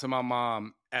 Coming out to my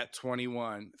mom at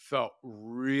 21 felt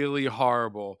really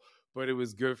horrible, but it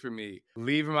was good for me.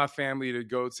 Leaving my family to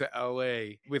go to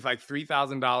LA with like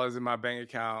 $3,000 in my bank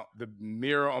account. The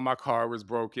mirror on my car was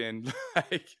broken.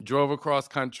 Drove across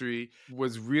country,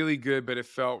 was really good, but it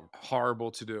felt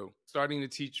horrible to do. Starting to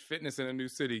teach fitness in a new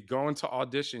city, going to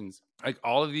auditions,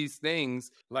 all of these things,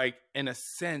 in a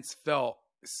sense felt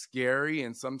scary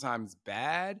and sometimes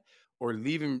bad, or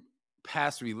leaving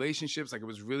past relationships. It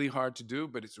was really hard to do,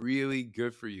 but it's really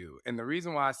good for you. And the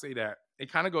reason why I say that,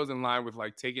 it kind of goes in line with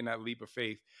taking that leap of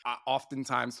faith. I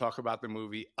oftentimes talk about the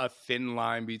movie A Thin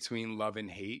Line Between Love and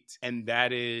Hate. And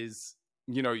that is,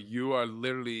 you are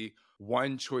literally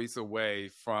one choice away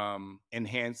from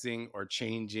enhancing or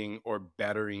changing or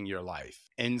bettering your life.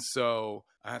 And so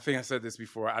I think I said this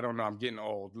before. I don't know. I'm getting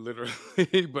old,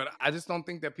 literally. But I just don't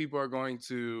think that people are going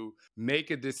to make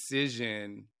a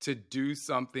decision to do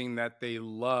something that they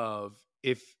love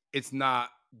if it's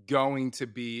not going to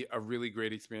be a really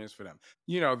great experience for them.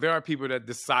 There are people that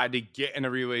decide to get in a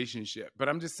relationship, but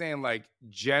I'm just saying,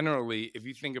 generally, if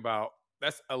you think about,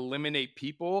 let's eliminate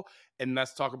people and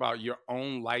let's talk about your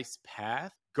own life's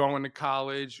path. Going to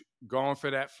college, going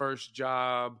for that first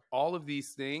job, all of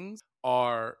these things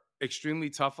are extremely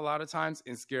tough a lot of times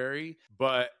and scary.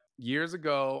 But years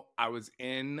ago, I was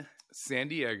in San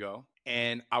Diego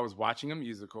and I was watching a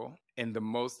musical, and the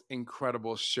most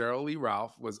incredible Cheryl Lee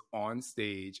Ralph was on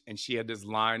stage, and she had this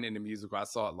line in the musical. I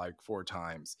saw it 4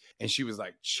 times, and she was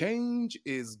like, "Change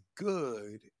is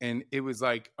good." And it was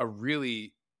a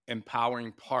really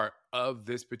empowering part of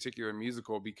this particular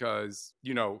musical, because,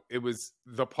 it was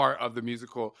the part of the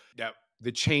musical that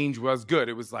the change was good.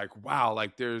 It was like, wow,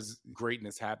 like there's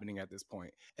greatness happening at this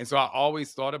point. And so I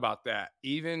always thought about that.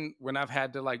 Even when I've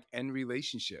had to like end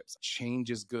relationships,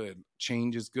 change is good.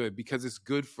 Change is good because it's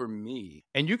good for me.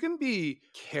 And you can be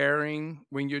caring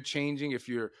when you're changing, if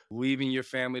you're leaving your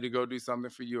family to go do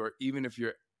something for you, or even if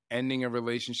you're ending a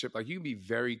relationship, like you can be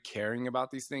very caring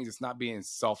about these things. It's not being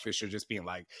selfish or just being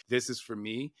like, this is for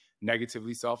me,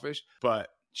 negatively selfish, but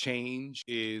change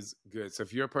is good. So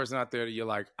if you're a person out there that you're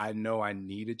like, I know I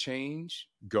need a change,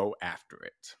 go after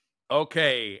it.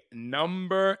 Okay,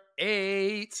 number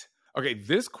 8. Okay,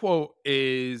 this quote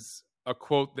is a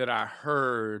quote that I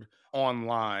heard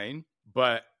online,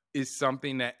 but is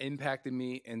something that impacted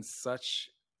me in such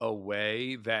a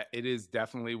way that it is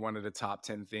definitely one of the top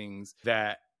 10 things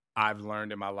that I've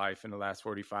learned in my life in the last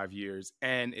 45 years.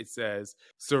 And it says,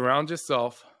 surround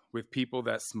yourself with people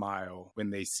that smile when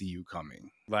they see you coming.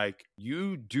 Like,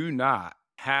 you do not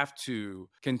have to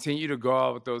continue to go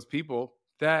out with those people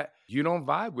that you don't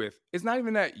vibe with. It's not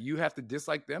even that you have to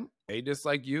dislike them. They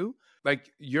dislike you.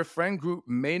 Like, your friend group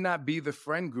may not be the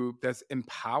friend group that's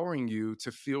empowering you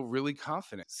to feel really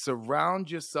confident. Surround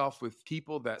yourself with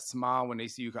people that smile when they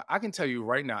see you. I can tell you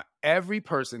right now, every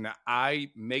person that I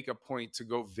make a point to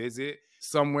go visit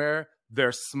somewhere,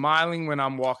 they're smiling when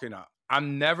I'm walking up.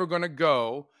 I'm never going to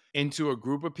go into a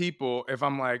group of people if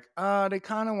I'm like, they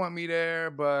kind of want me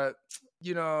there, but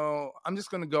I'm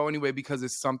just going to go anyway because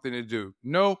it's something to do.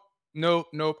 Nope.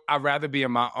 I'd rather be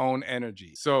in my own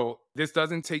energy. So this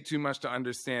doesn't take too much to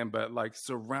understand, but like,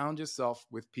 surround yourself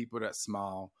with people that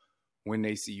smile when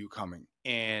they see you coming.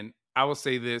 And I will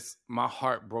say this, my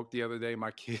heart broke the other day.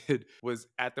 My kid was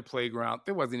at the playground.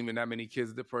 There wasn't even that many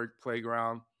kids at the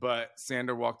playground, but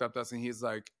Sander walked up to us and he's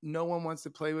like, no one wants to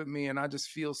play with me and I just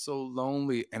feel so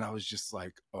lonely. And I was just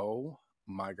like, oh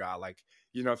my God. Like,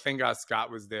 thank God Scott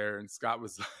was there. And Scott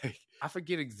was like, I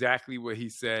forget exactly what he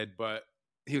said, but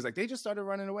he was like, they just started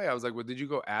running away. I was like, well, did you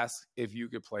go ask if you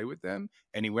could play with them?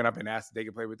 And he went up and asked if they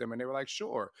could play with them. And they were like,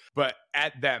 sure. But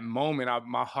at that moment,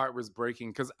 my heart was breaking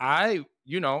because I've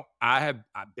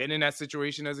been in that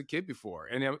situation as a kid before.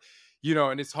 And,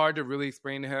 and it's hard to really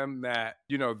explain to him that,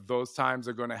 those times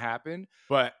are going to happen.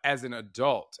 But as an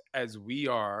adult, as we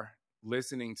are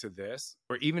listening to this,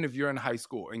 or even if you're in high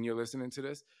school and you're listening to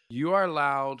this, you are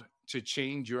allowed to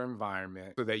change your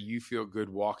environment so that you feel good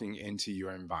walking into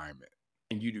your environment.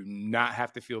 And you do not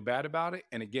have to feel bad about it.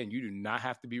 And again, you do not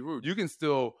have to be rude. You can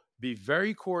still be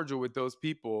very cordial with those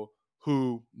people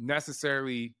who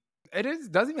necessarily,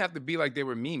 doesn't even have to be like they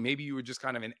were mean. Maybe you were just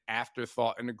kind of an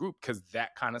afterthought in the group, because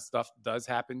that kind of stuff does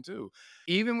happen too.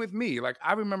 Even with me, like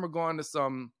I remember going to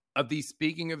some of these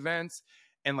speaking events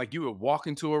and like you would walk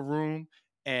into a room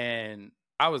and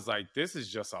I was like, this is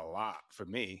just a lot for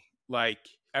me. Like,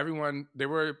 everyone, they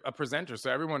were a presenter,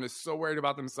 so everyone is so worried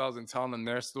about themselves and telling them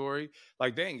their story.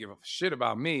 Like, they didn't give a shit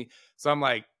about me. So I'm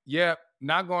like, yeah,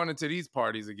 not going into these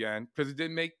parties again, because it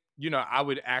didn't make, I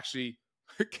would actually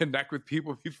connect with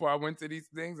people before I went to these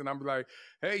things. And I'm like,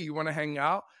 hey, you want to hang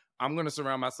out? I'm going to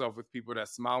surround myself with people that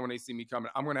smile when they see me coming.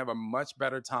 I'm going to have a much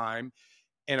better time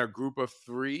in a group of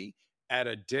 3 at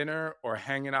a dinner or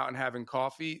hanging out and having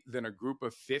coffee than a group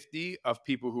of 50 of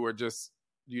people who are just,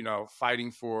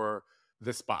 fighting for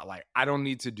the spotlight. I don't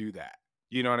need to do that.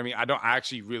 You know what I mean? I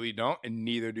actually really don't. And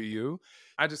neither do you.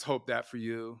 I just hope that for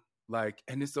you,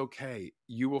 and it's okay.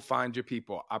 You will find your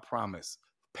people. I promise.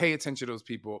 Pay attention to those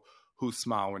people who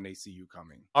smile when they see you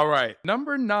coming. All right.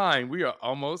 Number 9, we are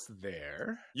almost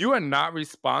there. You are not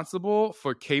responsible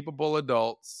for capable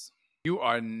adults. You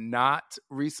are not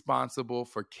responsible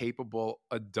for capable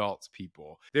adults,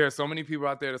 people. There are so many people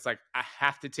out there that's like, I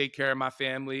have to take care of my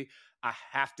family. I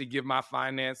have to give my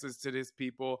finances to this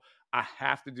people. I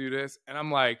have to do this. And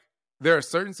I'm like, there are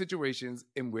certain situations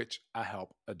in which I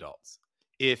help adults.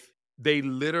 If they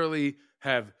literally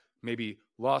have maybe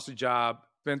lost a job,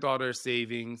 spent all their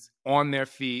savings, on their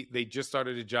feet, they just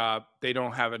started a job, they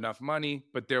don't have enough money,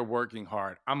 but they're working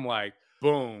hard. I'm like,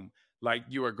 boom, like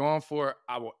you are going for it.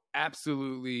 I will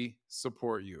absolutely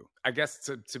support you. I guess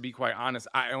to be quite honest,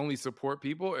 I only support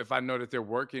people if I know that they're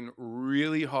working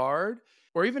really hard,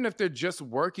 or even if they're just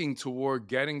working toward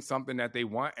getting something that they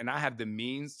want and I have the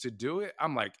means to do it.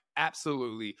 I'm like,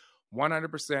 absolutely,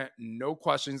 100%, no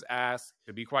questions asked.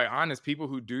 To be quite honest, people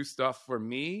who do stuff for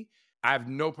me, I have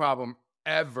no problem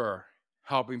ever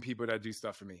helping people that do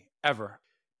stuff for me, ever.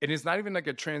 And it's not even like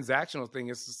a transactional thing.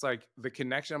 It's just like the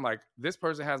connection. I'm like, this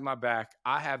person has my back.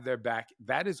 I have their back.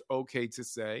 That is okay to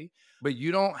say, but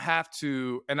you don't have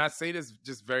to. And I say this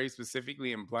just very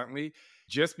specifically and bluntly,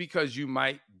 just because you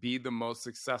might be the most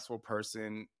successful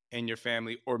person in your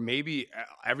family, or maybe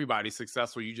everybody's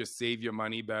successful, you just save your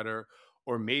money better,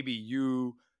 or maybe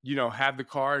you have the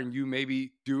car and you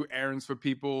maybe do errands for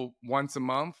people once a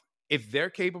month. If they're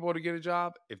capable to get a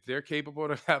job, if they're capable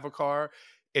to have a car,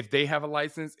 if they have a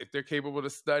license, if they're capable to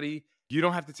study, you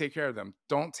don't have to take care of them.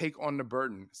 Don't take on the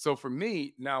burden. So for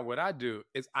me, now what I do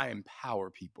is I empower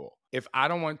people. If I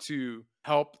don't want to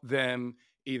help them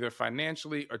either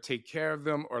financially or take care of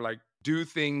them or like do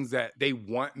things that they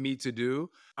want me to do,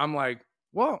 I'm like,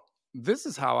 well, this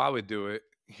is how I would do it.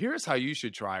 Here's how you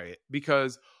should try it.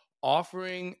 Because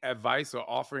offering advice or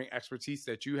offering expertise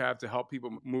that you have to help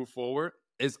people move forward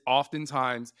is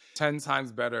oftentimes 10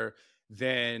 times better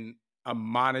than a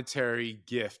monetary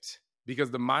gift,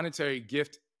 because the monetary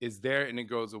gift is there and it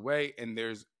goes away, and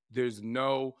there's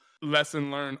no lesson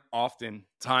learned often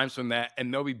times from that,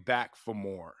 and they'll be back for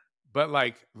more. But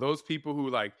like those people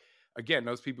who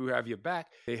those people who have your back,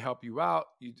 they help you out.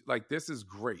 This is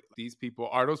great. These people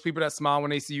are those people that smile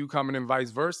when they see you coming and vice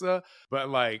versa. But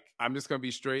like, I'm just going to be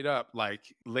straight up, like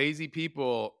lazy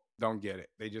people don't get it.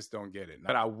 They just don't get it.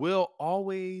 But I will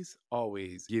always,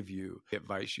 always give you the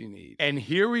advice you need. And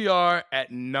here we are at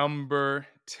number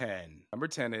 10. Number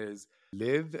 10 is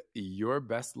live your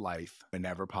best life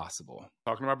whenever possible.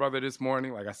 Talking to my brother this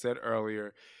morning, like I said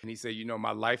earlier, and he said,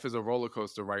 my life is a roller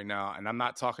coaster right now. And I'm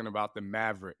not talking about the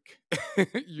Maverick,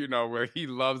 where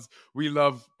we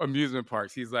love amusement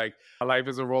parks. He's like, my life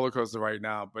is a roller coaster right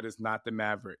now, but it's not the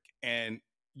Maverick. And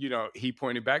he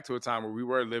pointed back to a time where we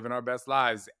were living our best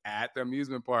lives at the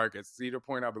amusement park at Cedar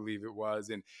Point, I believe it was.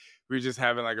 And we were just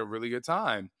having like a really good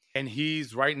time. And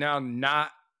he's right now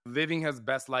not living his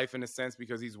best life in a sense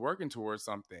because he's working towards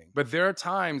something. But there are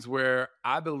times where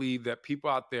I believe that people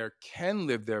out there can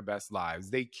live their best lives.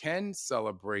 They can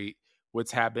celebrate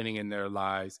what's happening in their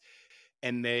lives,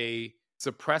 and they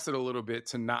suppress it a little bit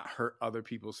to not hurt other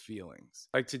people's feelings.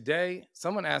 Like today,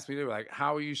 someone asked me, they were like,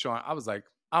 how are you, Sean? I was like,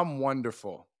 I'm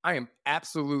wonderful. I am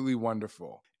absolutely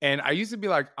wonderful. And I used to be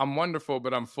like, I'm wonderful,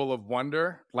 but I'm full of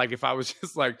wonder. Like if I was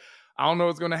just like, I don't know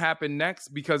what's going to happen next,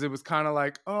 because it was kind of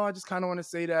like, oh, I just kind of want to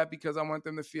say that because I want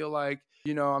them to feel like,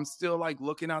 I'm still like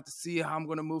looking out to see how I'm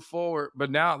going to move forward.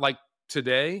 But now, like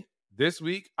today, this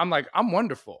week, I'm like, I'm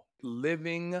wonderful.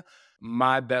 Living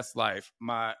my best life.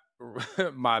 My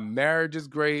marriage is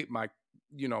great. My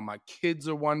kids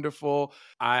are wonderful.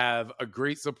 I have a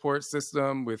great support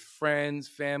system with friends,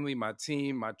 family, my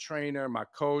team, my trainer, my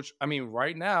coach. I mean,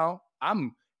 right now,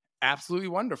 I'm absolutely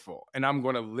wonderful, and I'm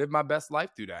going to live my best life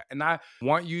through that. And I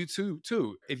want you to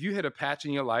too. If you hit a patch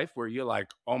in your life where you're like,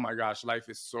 oh my gosh, life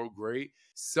is so great,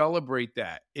 celebrate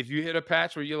that. If you hit a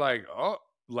patch where you're like, oh,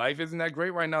 life isn't that great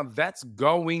right now, that's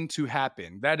going to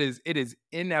happen. It is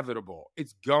inevitable.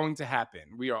 It's going to happen.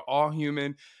 We are all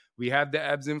human. We have the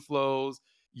ebbs and flows.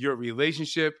 Your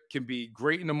relationship can be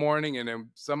great in the morning, and then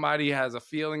somebody has a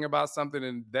feeling about something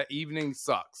and that evening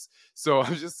sucks. So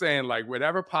I'm just saying, like,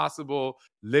 whenever possible,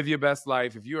 live your best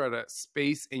life. If you're at a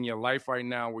space in your life right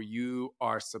now where you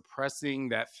are suppressing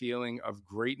that feeling of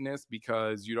greatness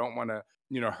because you don't want to,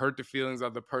 hurt the feelings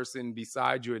of the person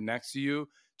beside you and next to you,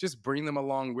 just bring them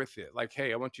along with it. Like,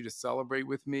 hey, I want you to celebrate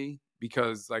with me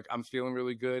because like I'm feeling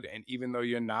really good. And even though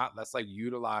you're not, let's like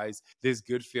utilize this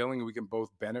good feeling. We can both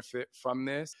benefit from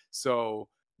this. So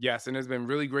yes, and there's been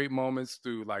really great moments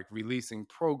through like releasing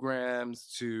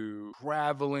programs to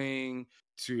traveling,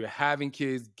 to having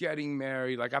kids, getting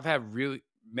married. Like I've had really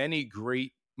many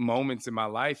great moments in my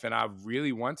life, and I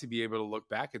really want to be able to look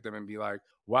back at them and be like,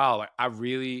 wow, like I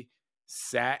really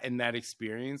sat in that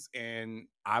experience, and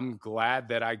I'm glad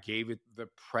that I gave it the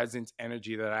present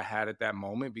energy that I had at that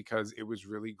moment because it was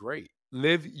really great.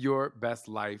 Live your best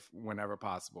life whenever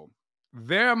possible.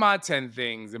 There are my 10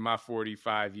 things in my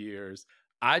 45 years.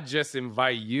 I just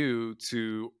invite you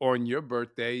to, on your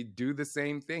birthday, do the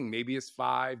same thing. Maybe it's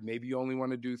 5, maybe you only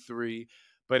want to do 3,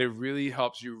 but it really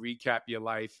helps you recap your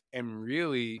life and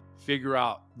really figure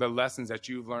out the lessons that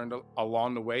you've learned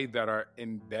along the way that are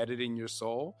embedded in your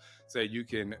soul so that you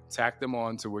can tack them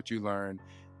on to what you learn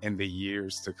in the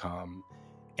years to come.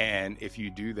 And if you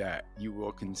do that, you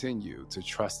will continue to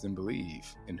trust and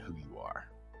believe in who you are.